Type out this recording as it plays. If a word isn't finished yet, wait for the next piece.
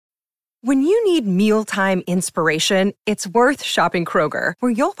When you need mealtime inspiration, it's worth shopping Kroger,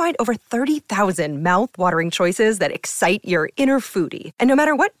 where you'll find over 30,000 mouth-watering choices that excite your inner foodie. And no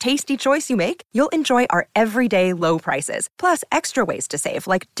matter what tasty choice you make, you'll enjoy our everyday low prices, plus extra ways to save,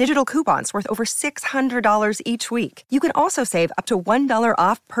 like digital coupons worth over $600 each week. You can also save up to $1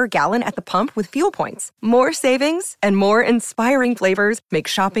 off per gallon at the pump with fuel points. More savings and more inspiring flavors make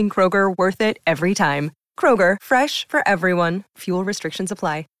shopping Kroger worth it every time. Kroger, fresh for everyone. Fuel restrictions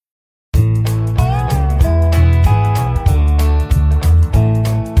apply.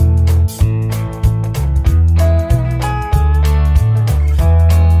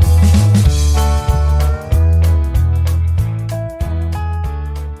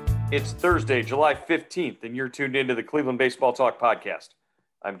 It's Thursday, July 15th, and you're tuned into the Cleveland Baseball Talk podcast.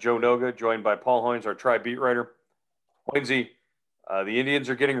 I'm Joe Noga, joined by Paul Hoynes, our Tribe beat writer. Hoynesy, the Indians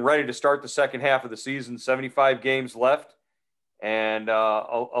are getting ready to start the second half of the season, 75 games left, and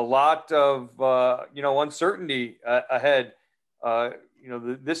a lot of, uncertainty ahead.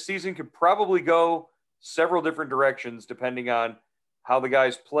 This season could probably go several different directions depending on how the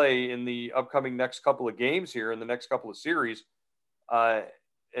guys play in the upcoming next couple of games here in the next couple of series.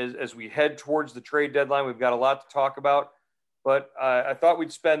 As we head towards the trade deadline, we've got a lot to talk about, but I thought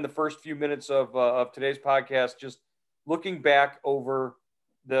we'd spend the first few minutes of today's podcast just looking back over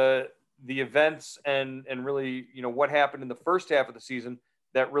the events and really, what happened in the first half of the season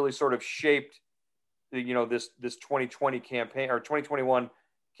that really sort of shaped this 2020 campaign or 2021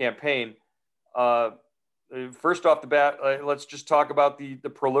 campaign. First off the bat, let's just talk about the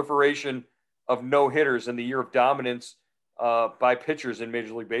proliferation of no-hitters and the year of dominance by pitchers in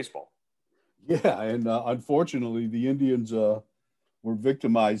Major League Baseball. Yeah, and unfortunately, the Indians were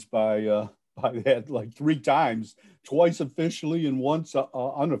victimized by that like three times, twice officially and once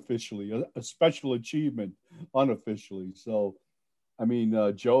unofficially, a special achievement unofficially. So, I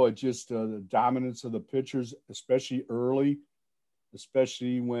mean, Joe, it just the dominance of the pitchers, especially early,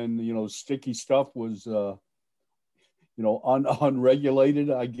 especially when, sticky stuff was,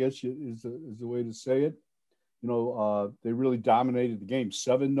 unregulated, I guess is the way to say it. They really dominated the game.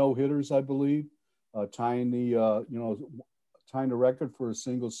 7 no-hitters, I believe, tying the record for a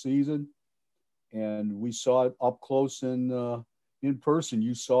single season. And we saw it up close in person.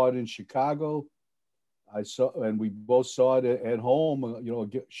 You saw it in Chicago. And we both saw it at home.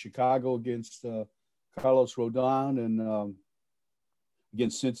 Chicago against Carlos Rodon, and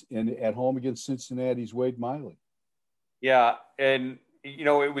at home against Cincinnati's Wade Miley. Yeah, and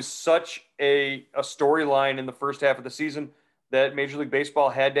it was such a storyline in the first half of the season that Major League Baseball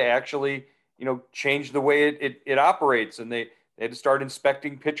had to actually, change the way it operates. And they had to start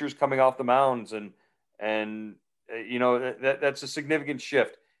inspecting pitchers coming off the mounds. And that's a significant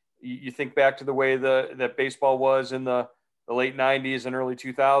shift. You think back to the way that baseball was in the late 90s and early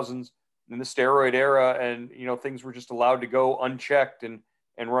 2000s in the steroid era. And, things were just allowed to go unchecked and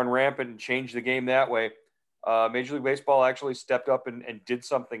run rampant and change the game that way. Major League Baseball actually stepped up and did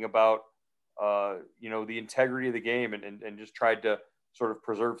something about, the integrity of the game and just tried to sort of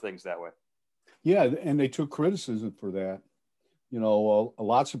preserve things that way. Yeah, and they took criticism for that.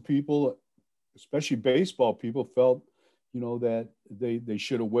 Lots of people, especially baseball people, felt, that they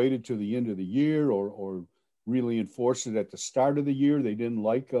should have waited to the end of the year or really enforced it at the start of the year. They didn't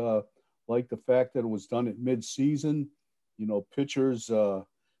like the fact that it was done at mid-season. Pitchers,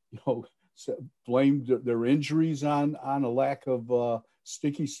 blamed their injuries on a lack of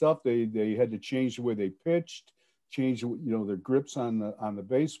sticky stuff. They had to change the way they pitched, change their grips on the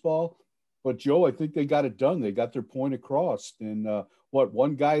baseball. But Joe, I think they got it done. They got their point across. And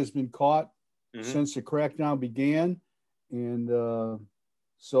one guy has been caught since the crackdown began, and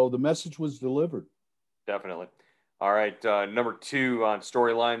so the message was delivered. Definitely. All right, number 2 on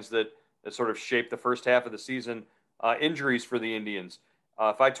storylines that sort of shaped the first half of the season: injuries for the Indians.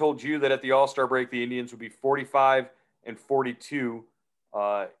 If I told you that at the All-Star break, the Indians would be 45-42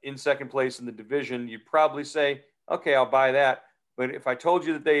 in second place in the division, you'd probably say, okay, I'll buy that. But if I told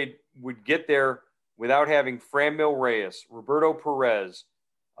you that they would get there without having Franmil Reyes, Roberto Perez,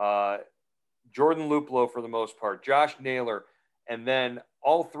 Jordan Luplow for the most part, Josh Naylor, and then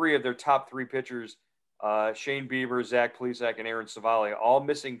all 3 of their top 3 pitchers, Shane Bieber, Zach Plesac, and Aaron Savali, all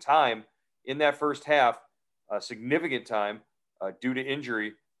missing time in that first half, significant time, due to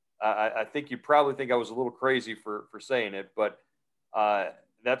injury. I think you probably think I was a little crazy for saying it, but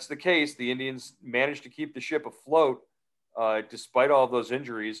that's the case. The Indians managed to keep the ship afloat despite all of those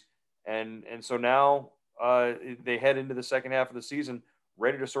injuries. And so now they head into the second half of the season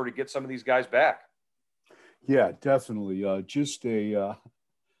ready to sort of get some of these guys back. Yeah, definitely. I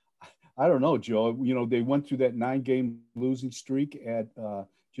don't know, Joe. They went through that 9-game losing streak at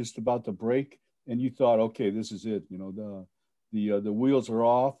just about to break, and you thought, okay, this is it. You know, the wheels are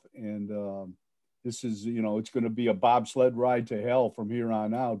off, and this is, you know, it's going to be a bobsled ride to hell from here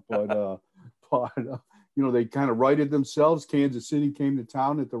on out. But you know, they kind of righted themselves. Kansas City came to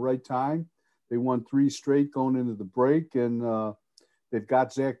town at the right time. They won 3 straight going into the break, and they've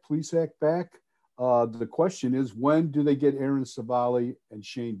got Zach Plesac back. The question is, when do they get Aaron Savali and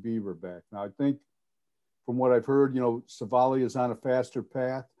Shane Bieber back? Now, I think from what I've heard, you know, Savali is on a faster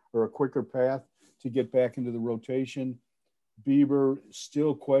path or a quicker path to get back into the rotation. Bieber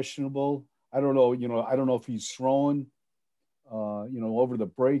still questionable. I don't know, you know, I don't know if he's throwing, you know, over the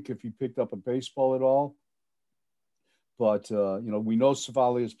break, if he picked up a baseball at all. But, you know, we know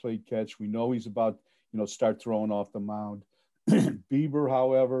Savali has played catch. We know he's about, you know, start throwing off the mound. Bieber,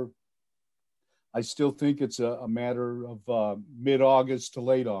 however, I still think it's a matter of mid-August to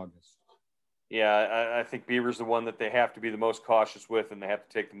late August. Yeah, I think Bieber's the one that they have to be the most cautious with, and they have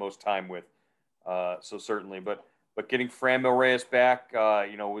to take the most time with. So certainly, but getting Franmil Reyes back,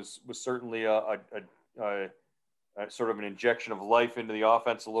 you know, was certainly a sort of an injection of life into the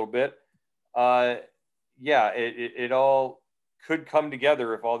offense a little bit. Yeah, it all could come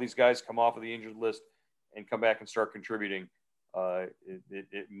together if all these guys come off of the injured list and come back and start contributing.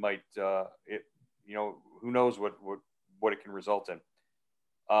 It might, you know, who knows what it can result in.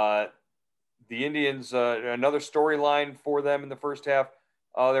 The Indians, another storyline for them in the first half,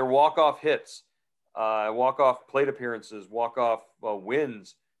 their walk-off hits, walk-off plate appearances, walk-off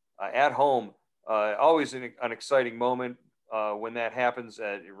wins at home. Always an exciting moment when that happens,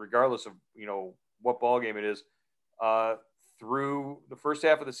 regardless of, you know, what ball game it is. Through the first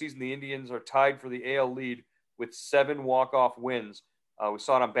half of the season, the Indians are tied for the AL lead with 7 walk-off wins. We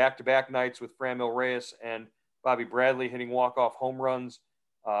saw it on back-to-back nights with Franmil Reyes and Bobby Bradley hitting walk-off home runs.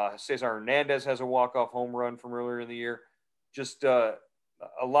 Cesar Hernandez has a walk-off home run from earlier in the year. Just a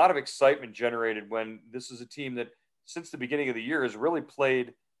lot of excitement generated when this is a team that, since the beginning of the year, has really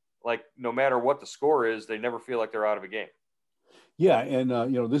played like no matter what the score is, they never feel like they're out of a game. Yeah, and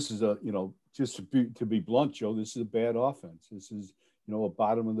you know, this is you know, just to be blunt, Joe, this is a bad offense. This is, you know, a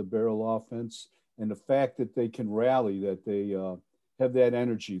bottom of the barrel offense, and the fact that they can rally, that they have that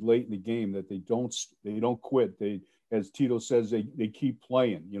energy late in the game, that they don't quit. They, as Tito says, they keep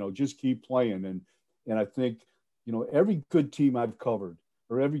playing. You know, just keep playing, and I think, you know, every good team I've covered,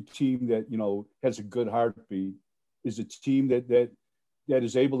 or every team that, you know, has a good heartbeat, is a team that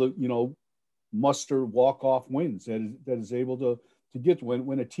is able to, you know, muster walk-off wins, that is able to get,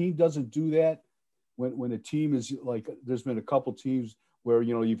 when a team doesn't do that, when a team is like, there's been a couple teams where,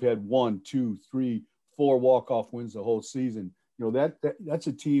 you know, you've had 1, 2, 3, 4 walk-off wins the whole season. You know, that's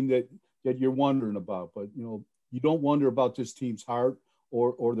a team that you're wondering about, but, you know, you don't wonder about this team's heart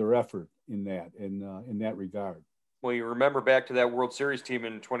or their effort in that regard. Well, you remember back to that World Series team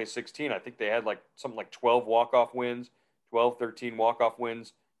in 2016, I think they had something like 12 walk-off wins, 12, 13 walk-off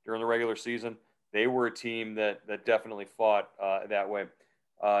wins during the regular season. They were a team that definitely fought that way.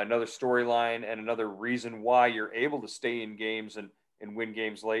 Another storyline and another reason why you're able to stay in games and win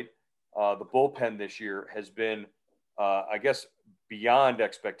games late. The bullpen this year has been, I guess, beyond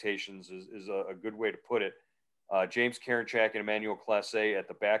expectations is a good way to put it. James Karinchak and Emmanuel Clase at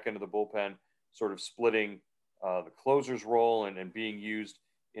the back end of the bullpen, sort of splitting the closer's role and being used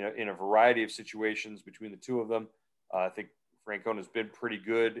in a variety of situations between the two of them. I think Francona has been pretty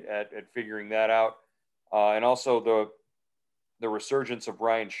good at figuring that out. And also the resurgence of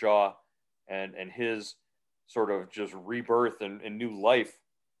Bryan Shaw and his sort of just rebirth and new life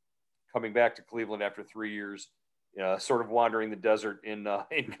coming back to Cleveland after 3 years, sort of wandering the desert in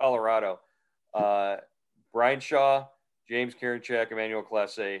Colorado. Bryan Shaw, James Karinchak, Emmanuel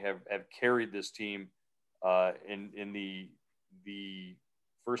Clase have carried this team in the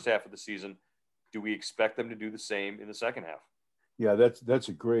first half of the season. Do we expect them to do the same in the second half? Yeah, that's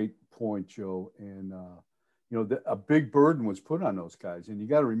a great point, Joe. And you know, a big burden was put on those guys. And you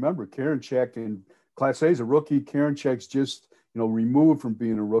got to remember, Karinchak and Clase is a rookie. Karinchak's just, you know, removed from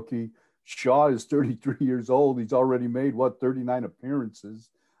being a rookie. Shaw is 33 years old. He's already made 39 appearances.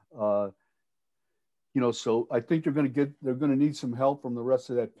 You know, so I think they're going to need some help from the rest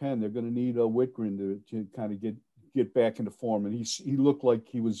of that pen. They're going to need Whitgren to kind of get back into form. And he looked like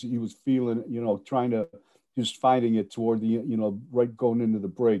he was feeling, you know, trying to just finding it toward the, you know, right going into the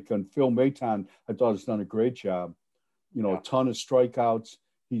break. And Phil Maton, I thought, has done a great job. You know, a ton of strikeouts.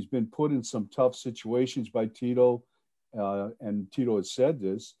 He's been put in some tough situations by Tito, and Tito has said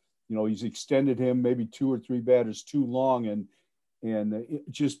this. You know, he's extended him maybe 2 or 3 batters too long, and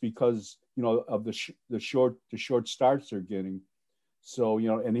just because, you know, of the short starts they're getting. So,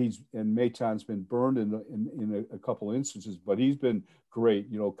 and Maton's been burned in a couple instances, but he's been great,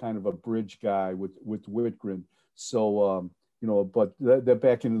 kind of a bridge guy with Whitgren. So, but that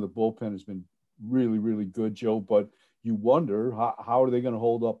back into the bullpen has been really, really good, Joe. But you wonder how are they going to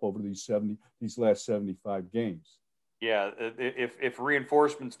hold up over these last 75 games? Yeah, if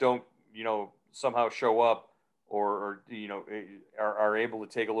reinforcements don't, somehow show up or are able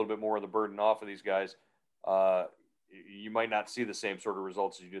to take a little bit more of the burden off of these guys, you might not see the same sort of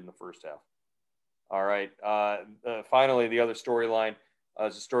results as you did in the first half. All right. Finally, the other storyline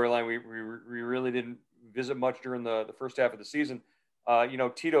is a storyline we really didn't visit much during the first half of the season.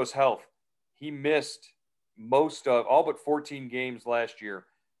 Tito's health. He missed most of all but 14 games last year.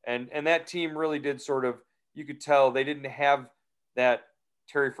 And that team really did sort of, you could tell they didn't have that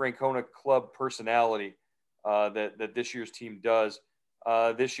Terry Francona club personality that this year's team does.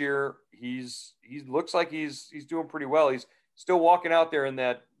 This year, he looks like he's doing pretty well. He's still walking out there in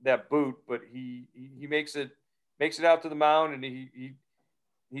that boot, but he makes it out to the mound, and he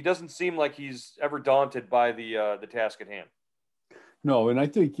doesn't seem like he's ever daunted by the task at hand. No, and I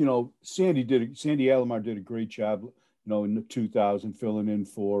think Sandy Alomar did a great job, in the 2000 filling in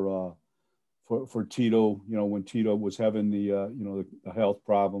for Tito, when Tito was having the health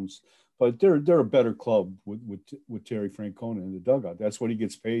problems. But they're a better club with Terry Francona in the dugout. That's what he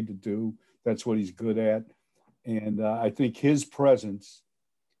gets paid to do. That's what he's good at. And I think his presence,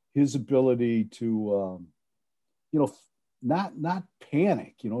 his ability to, not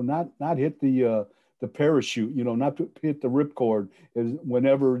panic, not hit the parachute, not to hit the ripcord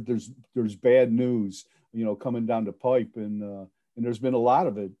whenever there's bad news, coming down the pipe. And there's been a lot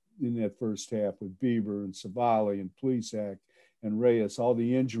of it in that first half with Bieber and Savali and Plesac and Reyes, all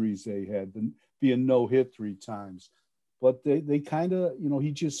the injuries they had, being no hit 3 times. But they kind of,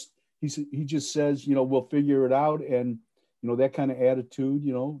 he just says, we'll figure it out. And, that kind of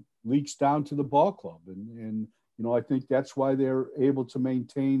attitude, leaks down to the ball club. And I think that's why they're able to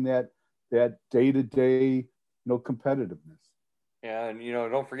maintain that day-to-day, competitiveness. Yeah. And,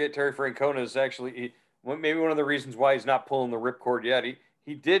 don't forget Terry Francona is actually maybe one of the reasons why he's not pulling the ripcord yet.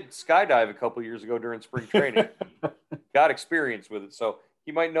 He did skydive a couple of years ago during spring training. Got experience with it, so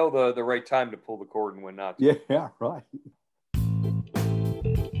he might know the right time to pull the cord and when not to. Yeah, right.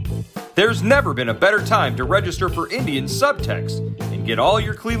 There's never been a better time to register for Indians Subtext and get all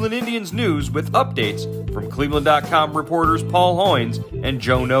your Cleveland Indians news with updates from Cleveland.com reporters Paul Hoynes and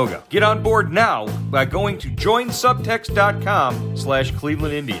Joe Noga. Get on board now by going to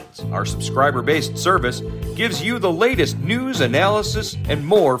joinsubtext.com/Cleveland Indians. Our subscriber-based service gives you the latest news, analysis, and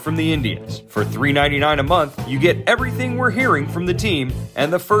more from the Indians. For $3.99 a month, you get everything we're hearing from the team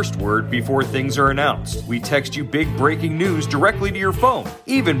and the first word before things are announced. We text you big breaking news directly to your phone,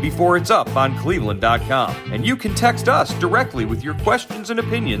 even before it's up on Cleveland.com. And you can text us directly with your questions and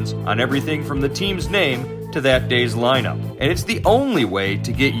opinions on everything from the team's name to that day's lineup. And it's the only way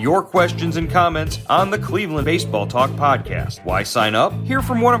to get your questions and comments on the Cleveland Baseball Talk podcast. Why sign up? Hear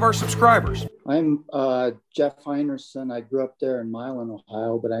from one of our subscribers. I'm Jeff Heinerson. I grew up there in Milan,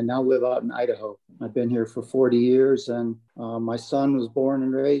 Ohio, but I now live out in Idaho. I've been here for 40 years, and my son was born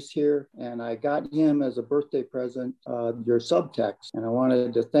and raised here, and I got him as a birthday present your subtext. And I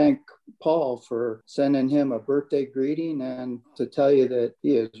wanted to thank Paul for sending him a birthday greeting and to tell you that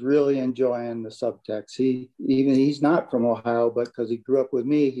he is really enjoying the subtext. He's not from Ohio, but because he grew up with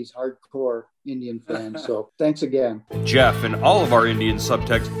me, he's hardcore Indian fan. So thanks again. Jeff and all of our Indian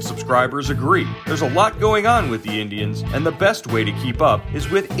Subtext subscribers agree. There's a lot going on with the Indians, and the best way to keep up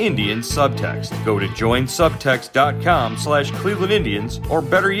is with Indian Subtext. Go to joinsubtext.com/Cleveland Indians, or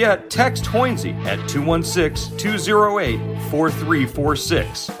better yet, text Hoynesy at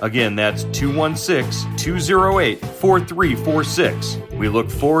 216-208-4346. Again, that's 216-208-4346. We look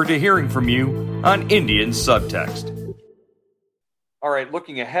forward to hearing from you on Indian Subtext. All right,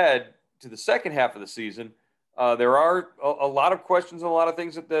 looking ahead to the second half of the season, there are a lot of questions and a lot of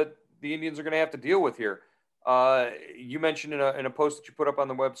things that the Indians are going to have to deal with here. You mentioned in a post that you put up on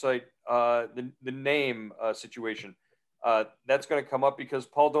the website the name situation. That's going to come up because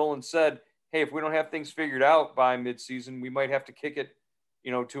Paul Dolan said, hey, if we don't have things figured out by midseason, we might have to kick it,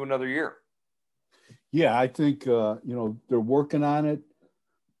 to another year. Yeah, I think, they're working on it.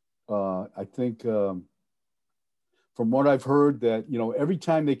 I think from what I've heard that, every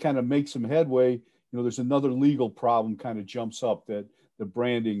time they kind of make some headway, there's another legal problem kind of jumps up, that the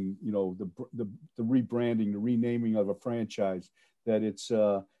branding, the rebranding, the renaming of a franchise, that it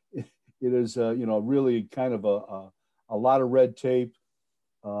is, really kind of a lot of red tape.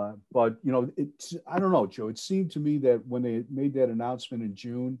 But, I don't know, Joe, it seemed to me that when they made that announcement in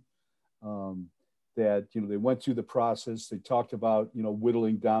June, that, you know, they went through the process. They talked about, you know,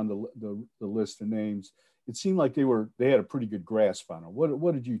 whittling down the list of names. It seemed like they had a pretty good grasp on it.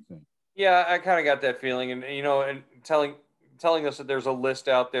 What did you think? Yeah, I kind of got that feeling, and you know, and telling us that there's a list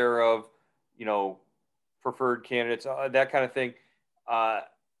out there of, you know, preferred candidates, that kind of thing. Uh,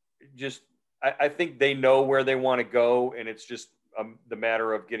 just I think they know where they want to go, and it's just the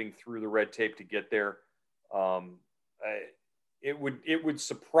matter of getting through the red tape to get there. Um, it would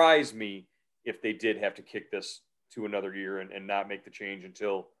surprise me if they did have to kick this to another year and not make the change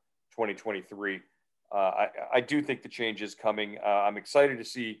until 2023. I do think the change is coming. I'm excited to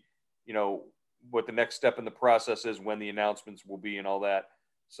see, you know, what the next step in the process is, when the announcements will be, and all that.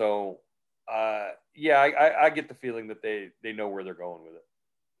 So, yeah, I get the feeling that they know where they're going with it.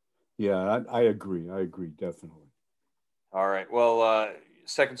 Yeah, I agree. I agree, definitely. All right. Well,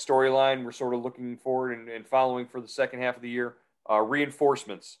 second storyline we're sort of looking forward and following for the second half of the year.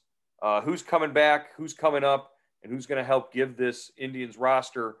 Reinforcements. Who's coming back? Who's coming up? And who's going to help give this Indians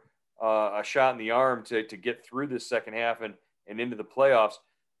roster a shot in the arm to get through this second half and into the playoffs?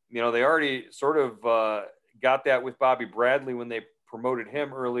 You know, they already sort of got that with Bobby Bradley when they promoted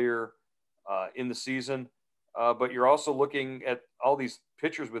him earlier in the season. But you're also looking at all these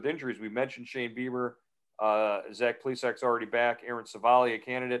pitchers with injuries. We mentioned Shane Bieber. Zach Plesac's already back. Aaron Savali, a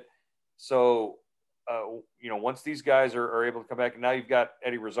candidate. So, you know, once these guys are able to come back, and now you've got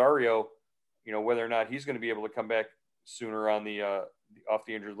Eddie Rosario, you know, whether or not he's going to be able to come back sooner on the off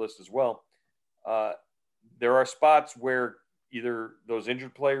the injured list as well. There are spots where either those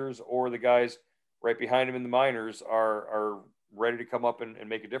injured players or the guys right behind him in the minors are ready to come up and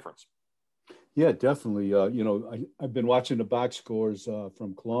make a difference. Yeah, definitely. You know, I've been watching the box scores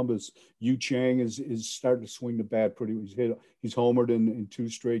from Columbus. Yu Chang is starting to swing the bat pretty. He's homered in 2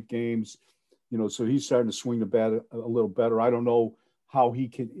 straight games. You know, so he's starting to swing the bat a little better. I don't know how he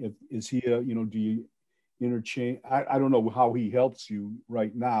can. Is he? You know, do you interchange? I don't know how he helps you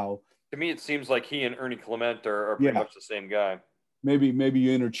right now. To me, it seems like he and Ernie Clement are pretty Yeah. much the same guy. Maybe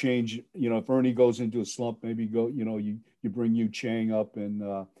you interchange. You know, if Ernie goes into a slump, maybe go. You know, you bring Yu Chang up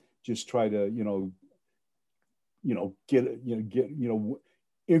and just try to get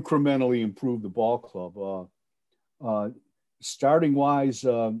incrementally improve the ball club. Starting wise,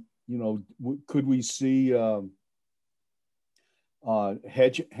 could we see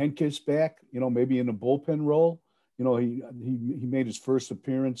Henkes back? You know, maybe in a bullpen role. You know, he made his first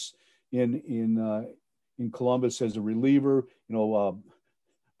appearance in Columbus as a reliever. You know,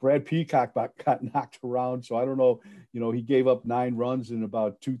 Brad Peacock got knocked around, so I don't know. You know, he gave up 9 runs in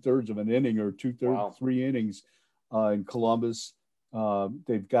about 2/3 of an inning, or 2/3, Wow. 3 innings in Columbus.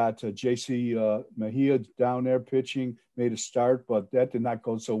 They've got JC Mejia down there pitching, made a start, but that did not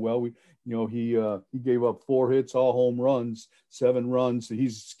go so well. He gave up 4 hits, all home runs, 7 runs.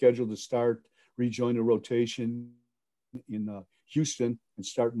 He's scheduled to start, rejoin the rotation in Houston and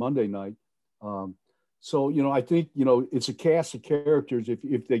start Monday night. So, you know, I think, you know, it's a cast of characters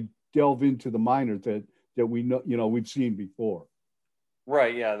if they delve into the minors that we know, you know, we've seen before.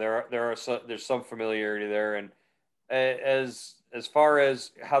 Right. Yeah. There's some familiarity there. And as far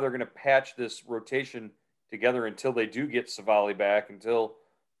as how they're going to patch this rotation together until they do get Savali back, until,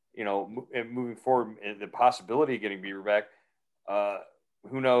 you know, moving forward, the possibility of getting Bieber back,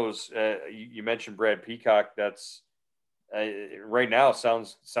 who knows? You mentioned Brad Peacock. That's right now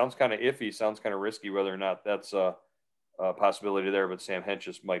sounds kind of iffy, sounds kind of risky whether or not that's a possibility there, but Sam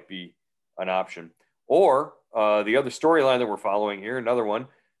Hentges might be an option. Or the other storyline that we're following here, another one,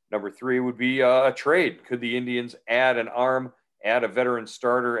 number 3, would be a trade. Could the Indians add an arm, add a veteran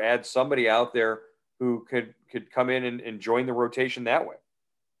starter, add somebody out there who could come in and join the rotation that way?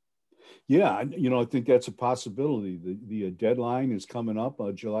 Yeah, you know, I think that's a possibility. The deadline is coming up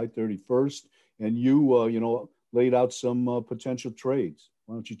July 31st, and you laid out some potential trades.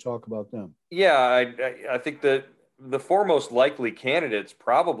 Why don't you talk about them? Yeah, I think that the 4 most likely candidates,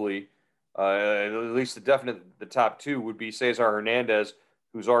 probably, at least the top 2, would be Cesar Hernandez,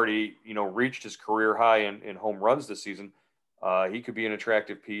 who's already, you know, reached his career high in home runs this season. He could be an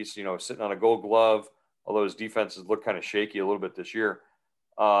attractive piece, you know, sitting on a Gold Glove, although his defenses look kind of shaky a little bit this year.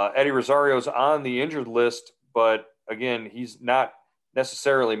 Eddie Rosario's on the injured list, but again, he's not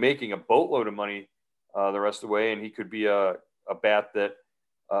necessarily making a boatload of money the rest of the way, and he could be a bat that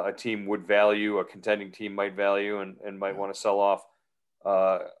a team would value, a contending team might value, and might want to sell off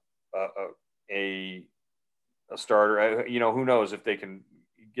a starter. You know, who knows if they can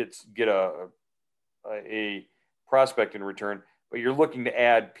get a prospect in return, but you're looking to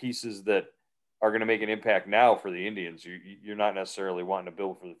add pieces that are going to make an impact now for the Indians. You're not necessarily wanting to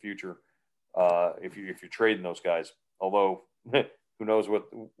build for the future if you're trading those guys. Although who knows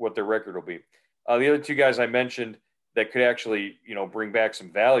what their record will be. The other two guys I mentioned that could actually, bring back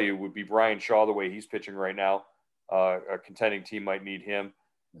some value would be Brian Shaw, the way he's pitching right now. A contending team might need him.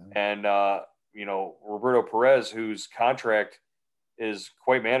 Yeah. And, Roberto Perez, whose contract is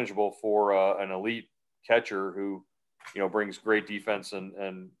quite manageable for an elite catcher who, brings great defense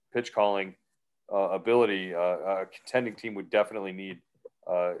and pitch calling ability. A contending team would definitely need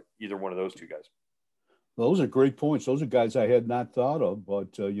either one of those two guys. Those are great points. Those are guys I had not thought of,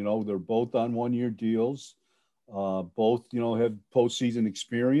 but they're both on 1-year deals. Both have postseason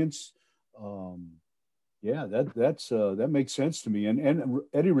experience. That makes sense to me. And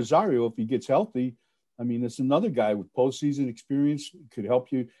Eddie Rosario, if he gets healthy, I mean, it's another guy with postseason experience, could help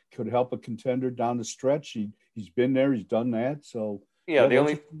a contender down the stretch. He's been there, he's done that. So yeah,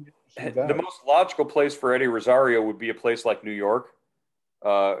 the most logical place for Eddie Rosario would be a place like New York.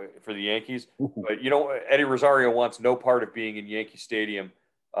 For the Yankees. But, Eddie Rosario wants no part of being in Yankee Stadium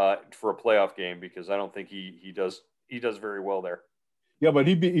for a playoff game because I don't think he does very well there. Yeah, but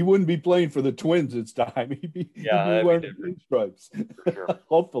he wouldn't be playing for the Twins this time. He'd be wearing pinstripes. Sure.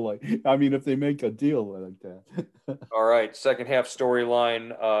 Hopefully. I mean, if they make a deal like that. All right, second half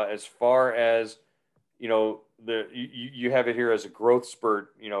storyline. As far as, you have it here as a growth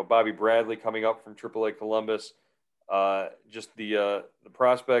spurt. Bobby Bradley coming up from AAA Columbus. Just the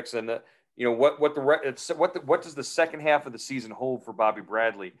prospects and what does the second half of the season hold for Bobby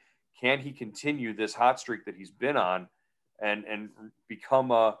Bradley? Can he continue this hot streak that he's been on and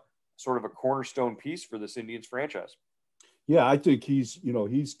become a sort of a cornerstone piece for this Indians franchise? Yeah, I think he's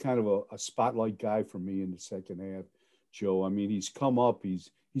kind of a spotlight guy for me in the second half, Joe. I mean, he's come up, he's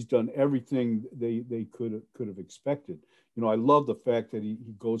done everything they could have expected. I love the fact that he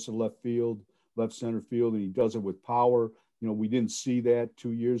goes to left center field, and he does it with power. We didn't see that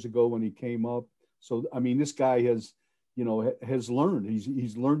 2 years ago when he came up. So, I mean, this guy has learned.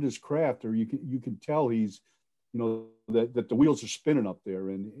 He's learned his craft, or you can tell he's, that the wheels are spinning up there,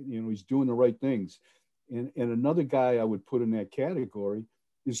 and he's doing the right things. And another guy I would put in that category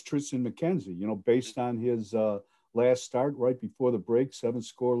is Triston McKenzie. Based on his last start right before the break, 7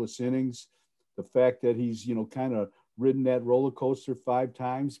 scoreless innings, the fact that he's kind of ridden that roller coaster 5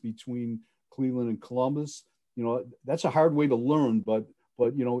 times between Cleveland and Columbus, that's a hard way to learn, but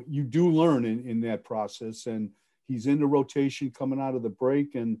you do learn in that process. And he's in the rotation coming out of the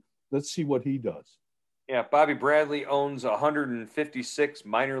break, and let's see what he does. Yeah, Bobby Bradley owns 156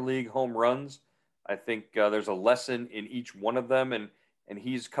 minor league home runs. I think there's a lesson in each one of them, and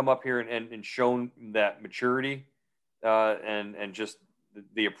he's come up here and shown that maturity and just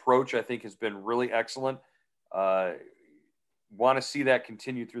the approach, I think, has been really excellent. Want to see that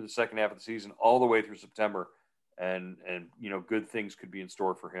continue through the second half of the season all the way through September, and good things could be in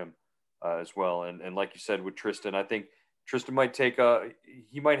store for him as well. And like you said with Triston, I think Triston might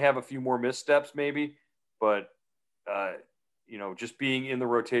he might have a few more missteps maybe, but just being in the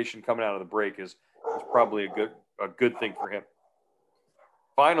rotation coming out of the break is probably a good thing for him.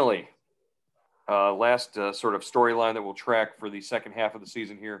 Finally, last sort of storyline that we'll track for the second half of the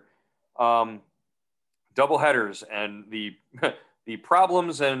season here. Doubleheaders and the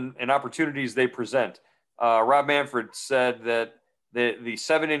problems and opportunities they present. Rob Manfred said that the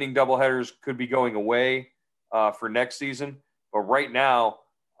 7-inning doubleheaders could be going away for next season, but right now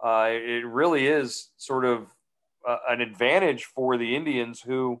it really is sort of an advantage for the Indians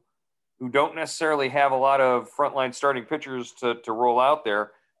who don't necessarily have a lot of frontline starting pitchers to roll out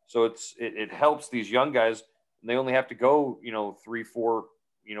there. So it helps these young guys, and they only have to go 3, 4,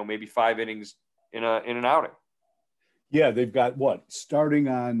 maybe 5 innings in an outing. Yeah, they've got starting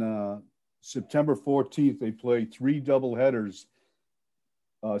on September 14th, they play 3 doubleheaders,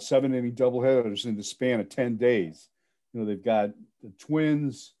 7-inning doubleheaders in the span of 10 days. They've got the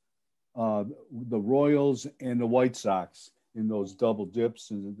Twins, the Royals, and the White Sox in those double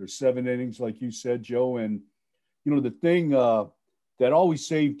dips, and there's 7 innings, like you said, Joe. And the thing that always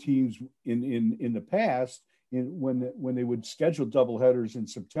saved teams in the past, when they would schedule doubleheaders in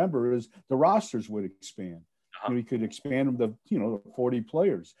September, is the rosters would expand. You could expand them to 40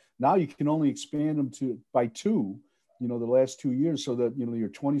 players. Now you can only expand them by 2. The last 2 years, so that your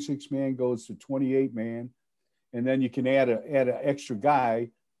 26-man goes to 28-man, and then you can add an extra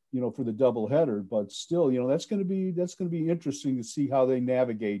guy, for the doubleheader. But still, that's going to be interesting to see how they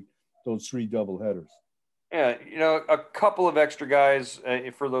navigate those 3 doubleheaders. Yeah, a couple of extra guys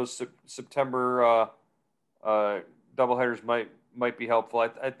for those September doubleheaders might be helpful.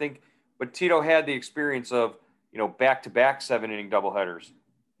 I think, but Tito had the experience of back-to-back 7-inning doubleheaders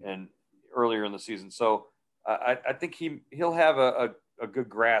and earlier in the season, so I think he'll have a good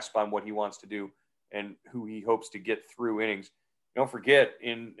grasp on what he wants to do and who he hopes to get through innings. don't forget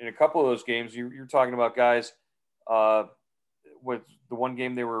in a couple of those games, you're talking about guys with the one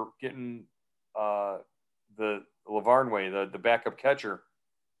game they were getting the Lavarnway, the backup catcher,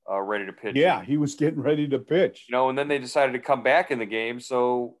 ready to pitch. Yeah, he was getting ready to pitch. And then they decided to come back in the game,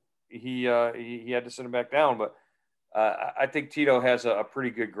 so he had to send him back down. But I think Tito has a pretty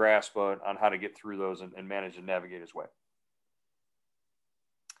good grasp on how to get through those and manage to navigate his way.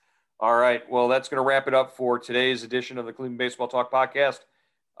 All right, well, that's going to wrap it up for today's edition of the Cleveland Baseball Talk podcast.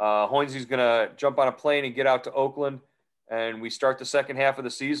 Hoinsy's going to jump on a plane and get out to Oakland, and we start the second half of the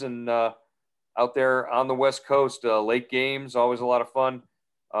season out there on the West Coast. Late games, always a lot of fun.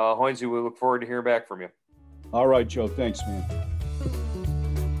 Hoinsy, we look forward to hearing back from you. All right, Joe. Thanks, man.